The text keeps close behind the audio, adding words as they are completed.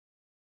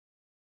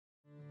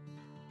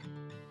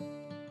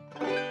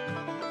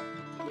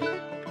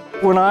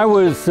When I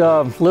was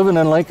living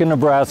in Lincoln,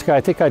 Nebraska, I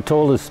think I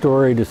told this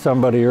story to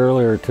somebody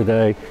earlier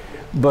today,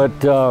 but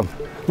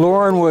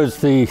Lauren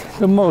was the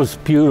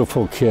most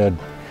beautiful kid.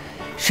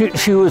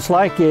 She was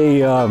like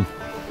a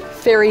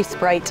fairy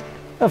sprite.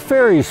 A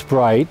fairy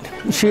sprite.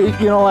 She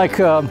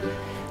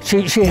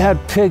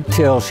had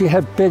pigtails, she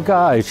had big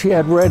eyes, she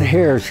had red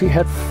hair, she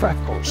had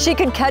freckles. She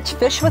could catch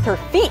fish with her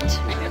feet.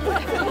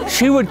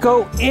 She would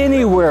go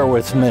anywhere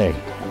with me.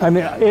 I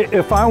mean,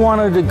 if I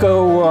wanted to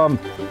go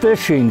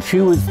fishing,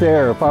 she was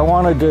there. If I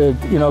wanted to,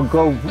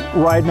 go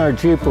riding our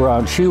Jeep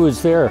around, she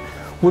was there.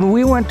 When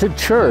we went to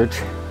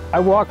church, I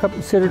walk up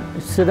and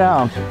sit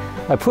down.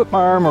 I put my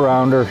arm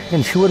around her,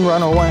 and she wouldn't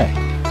run away.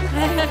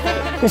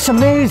 It's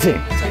amazing.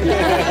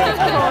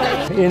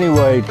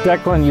 Anyway,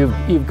 Declan,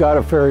 you've got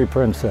a fairy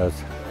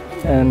princess,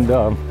 and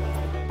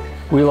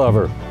we love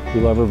her. We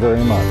love her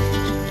very much.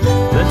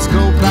 Let's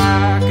go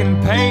back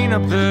and paint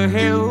up the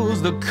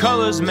hills. The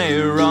colors may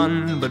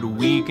run, but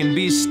we can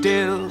be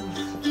still.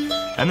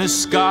 And the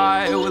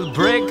sky will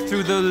break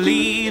through the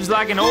leaves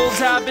like an old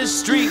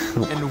tapestry,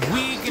 and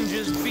we can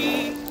just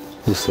be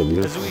You're so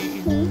beautiful. as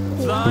we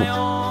fly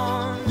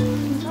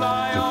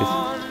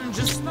on,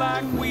 just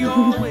like we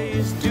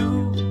always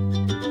do.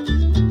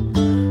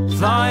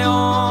 Fly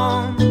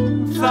on,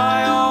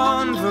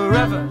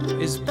 forever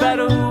is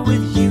better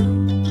with you.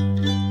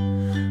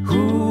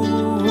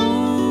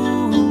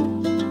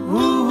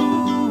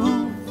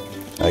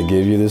 I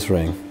give you this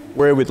ring.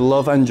 Wear with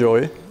love and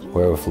joy.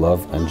 Wear with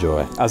love and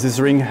joy. As this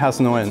ring has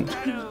no end.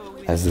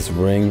 As this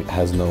ring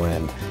has no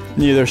end.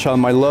 Neither shall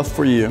my love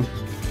for you.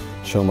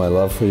 Show my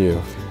love for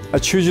you. I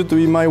choose you to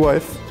be my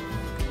wife.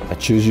 I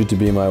choose you to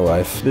be my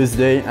wife. This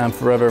day and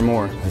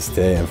forevermore. This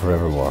day and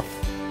forevermore.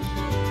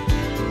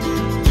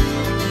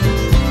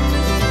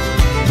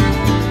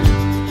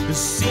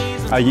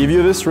 I give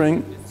you this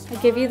ring. I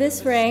give you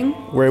this ring.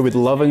 Wear it with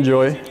love and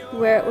joy.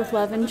 Wear it with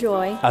love and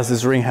joy. As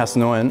this ring has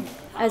no end.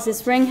 As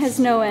this ring has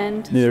no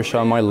end. Neither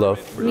shall my love.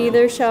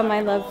 Neither shall my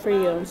love for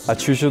you. I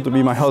choose you to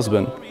be my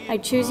husband. I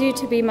choose you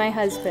to be my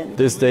husband.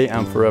 This day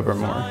and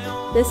forevermore.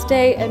 This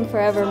day and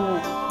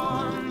forevermore.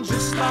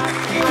 Just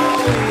like we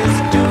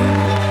always do.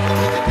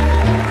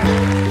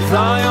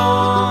 Fly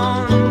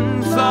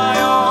on,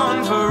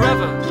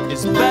 forever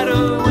is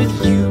better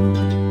with you.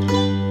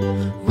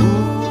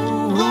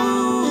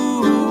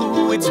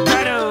 Ooh, it's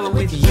better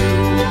with you.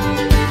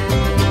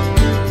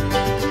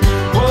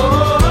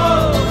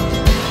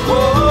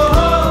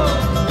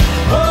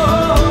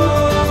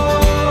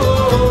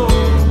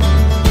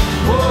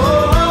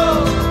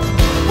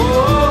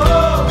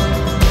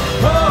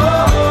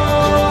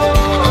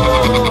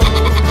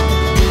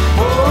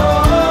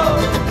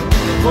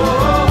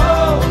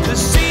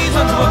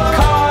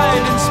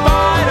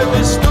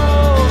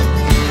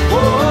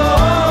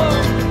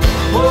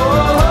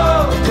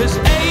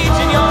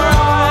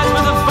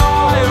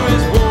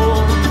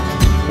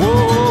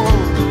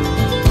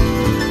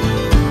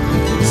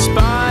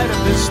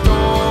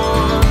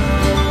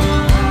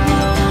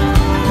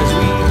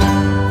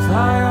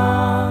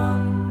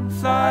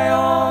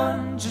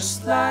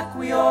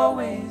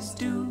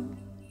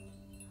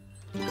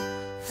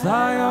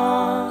 Fly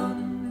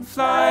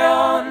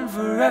on,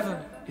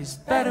 forever is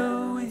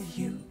better with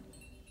you.